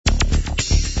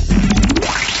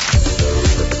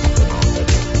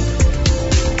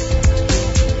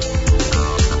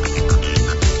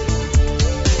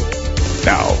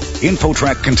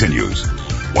InfoTrack continues.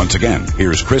 Once again,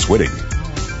 here's Chris Whitting.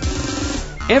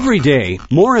 Every day,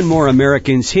 more and more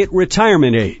Americans hit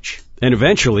retirement age and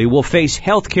eventually will face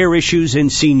health care issues in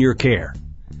senior care.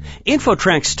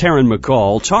 InfoTrack's Taryn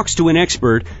McCall talks to an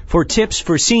expert for tips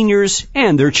for seniors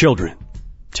and their children.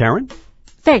 Taryn?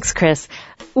 Thanks, Chris.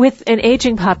 With an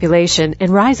aging population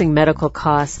and rising medical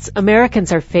costs,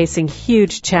 Americans are facing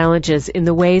huge challenges in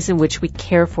the ways in which we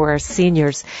care for our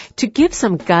seniors. To give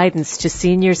some guidance to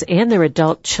seniors and their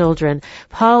adult children,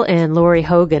 Paul and Lori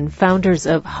Hogan, founders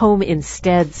of Home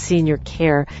Instead Senior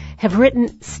Care, have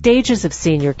written Stages of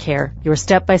Senior Care, your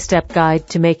step-by-step guide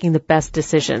to making the best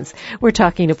decisions. We're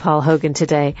talking to Paul Hogan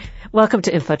today. Welcome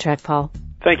to InfoTrack, Paul.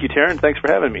 Thank you, Taryn. Thanks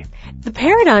for having me. The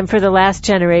paradigm for the last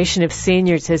generation of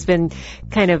seniors has been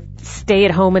kind of stay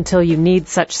at home until you need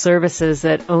such services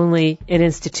that only an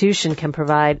institution can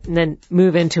provide, and then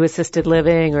move into assisted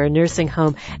living or a nursing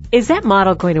home. Is that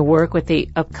model going to work with the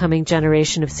upcoming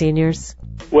generation of seniors?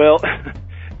 Well,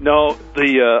 no,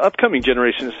 the upcoming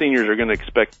generation of seniors are going to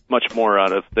expect much more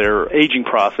out of their aging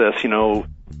process. You know,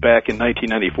 back in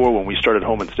 1994 when we started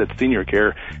Home Instead Senior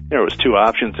Care, there was two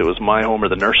options. It was my home or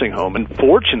the nursing home. And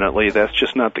fortunately, that's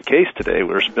just not the case today.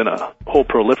 There's been a whole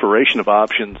proliferation of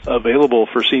options available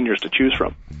for seniors to choose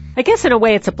from. I guess in a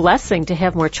way it's a blessing to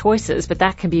have more choices, but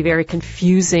that can be very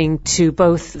confusing to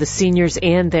both the seniors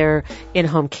and their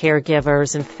in-home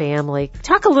caregivers and family.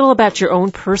 Talk a little about your own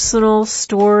personal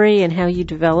story and how you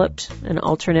developed an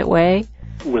alternate way.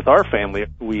 With our family,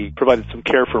 we provided some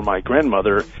care for my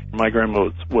grandmother. My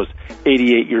grandmother was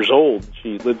 88 years old.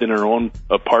 She lived in her own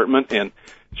apartment, and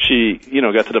she,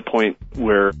 got to the point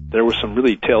where there were some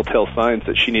really telltale signs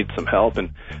that she needed some help,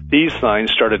 and these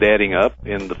signs started adding up,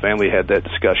 and the family had that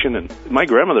discussion, and my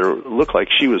grandmother looked like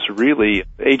she was really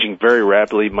aging very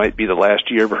rapidly, might be the last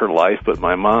year of her life, but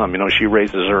my mom, she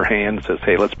raises her hand and says,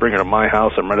 hey, let's bring her to my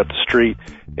house. I'm right up the street,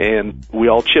 and we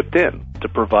all chipped in to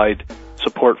provide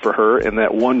support for her, and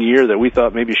that 1 year that we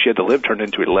thought maybe she had to live turned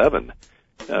into 11.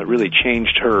 Really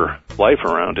changed her life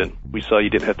around, and we saw you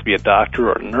didn't have to be a doctor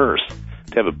or a nurse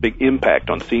to have a big impact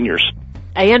on seniors.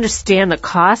 I understand the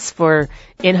costs for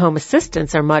in-home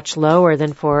assistance are much lower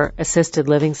than for assisted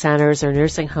living centers or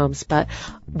nursing homes, but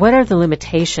what are the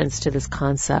limitations to this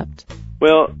concept?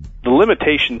 Well, the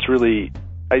limitations really,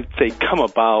 I'd say, come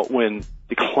about when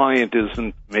the client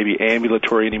isn't maybe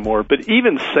ambulatory anymore. But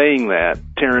even saying that,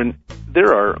 Taryn,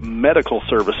 there are medical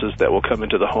services that will come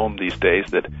into the home these days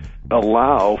that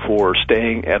allow for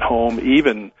staying at home,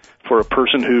 even for a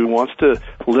person who wants to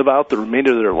live out the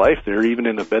remainder of their life there, even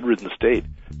in a bedridden state.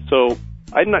 So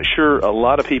I'm not sure a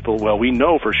lot of people, well, we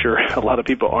know for sure a lot of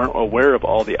people aren't aware of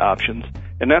all the options,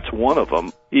 and that's one of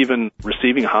them, even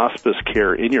receiving hospice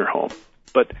care in your home.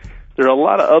 But there are a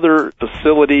lot of other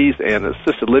facilities and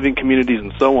assisted living communities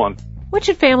and so on. What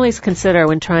should families consider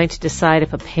when trying to decide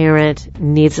if a parent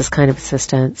needs this kind of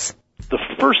assistance? The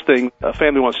first thing a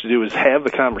family wants to do is have the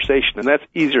conversation, and that's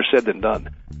easier said than done.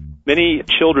 Many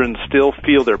children still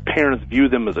feel their parents view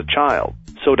them as a child.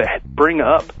 So to bring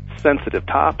up sensitive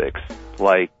topics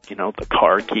like, the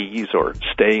car keys or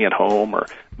staying at home or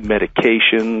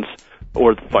medications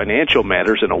or financial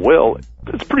matters in a will,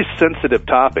 it's a pretty sensitive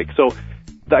topic. So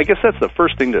I guess that's the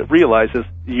first thing to realize is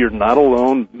you're not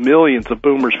alone. Millions of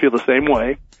boomers feel the same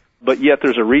way, but yet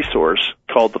there's a resource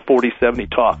called the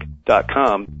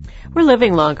 4070talk.com. We're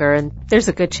living longer, and there's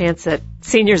a good chance that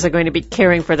seniors are going to be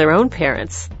caring for their own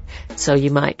parents. So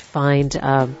you might find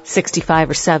a 65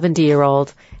 or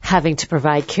 70-year-old having to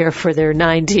provide care for their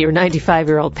 90 or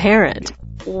 95-year-old parent.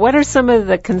 What are some of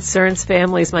the concerns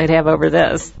families might have over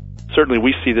this? Certainly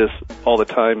we see this all the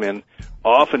time, and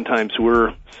oftentimes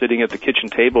we're sitting at the kitchen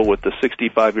table with the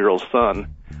 65-year-old son,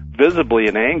 visibly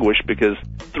in anguish because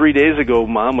 3 days ago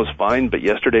mom was fine, but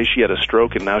yesterday she had a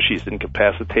stroke and now she's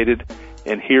incapacitated.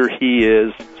 And here he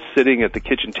is sitting at the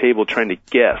kitchen table trying to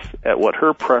guess at what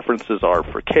her preferences are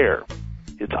for care.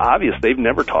 It's obvious they've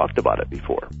never talked about it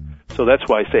before. So that's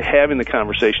why I say having the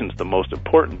conversation is the most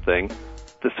important thing.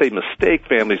 The same mistake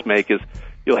families make is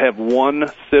you'll have one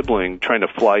sibling trying to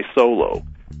fly solo,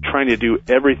 trying to do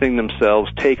everything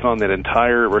themselves, take on that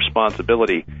entire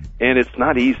responsibility, and it's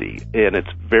not easy, and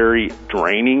it's very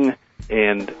draining.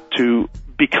 And to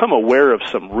become aware of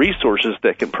some resources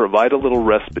that can provide a little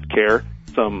respite care,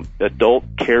 some adult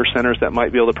care centers that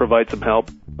might be able to provide some help,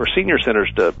 or senior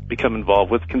centers to become involved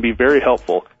with can be very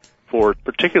helpful for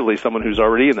particularly someone who's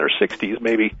already in their 60s,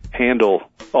 maybe handle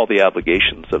all the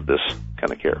obligations of this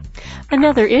kind of care.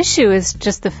 Another issue is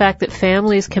just the fact that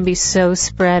families can be so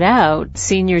spread out.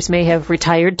 Seniors may have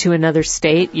retired to another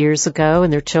state years ago,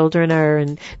 and their children are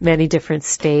in many different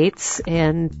states,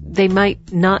 and they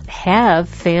might not have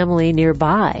family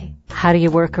nearby. How do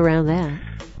you work around that?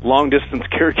 Long-distance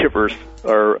caregivers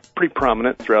are pretty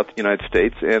prominent throughout the United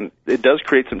States, and it does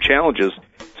create some challenges.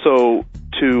 So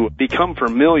to become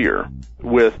familiar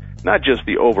with not just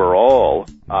the overall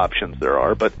options there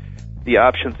are, but the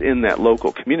options in that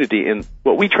local community. And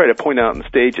what we try to point out in the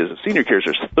stages of Senior Cares,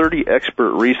 there's 30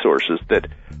 expert resources that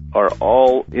are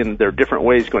all in their different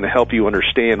ways going to help you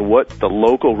understand what the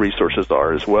local resources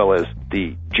are as well as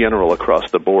the general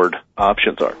across-the-board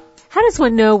options are. How does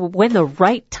one know when the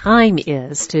right time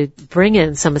is to bring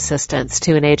in some assistance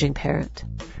to an aging parent?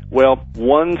 Well,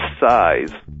 one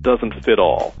size doesn't fit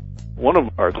all. One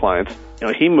of our clients,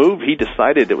 he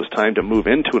decided it was time to move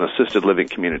into an assisted living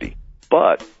community,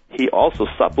 but he also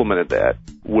supplemented that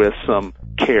with some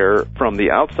care from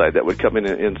the outside that would come in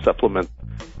and supplement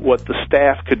what the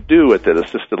staff could do at that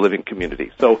assisted living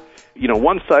community. So,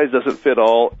 one size doesn't fit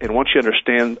all, and once you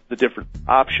understand the different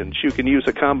options, you can use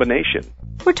a combination.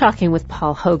 We're talking with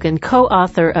Paul Hogan,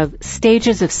 co-author of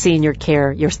Stages of Senior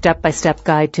Care, Your Step-by-Step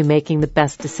Guide to Making the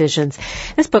Best Decisions.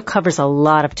 This book covers a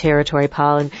lot of territory,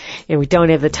 Paul, and we don't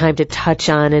have the time to touch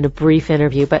on in a brief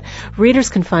interview, but readers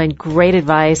can find great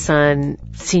advice on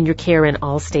senior care in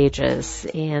all stages.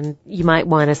 And you might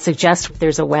want to suggest if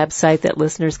there's a website that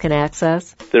listeners can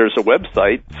access. There's a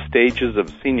website,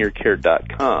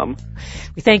 stagesofseniorcare.com.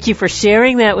 We thank you for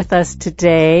sharing that with us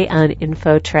today on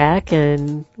InfoTrack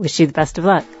and wish you the best of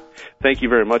luck. Thank you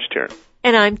very much, Taryn.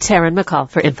 And I'm Taryn McCall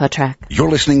for InfoTrack. You're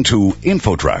listening to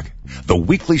InfoTrack, the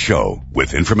weekly show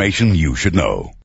with information you should know.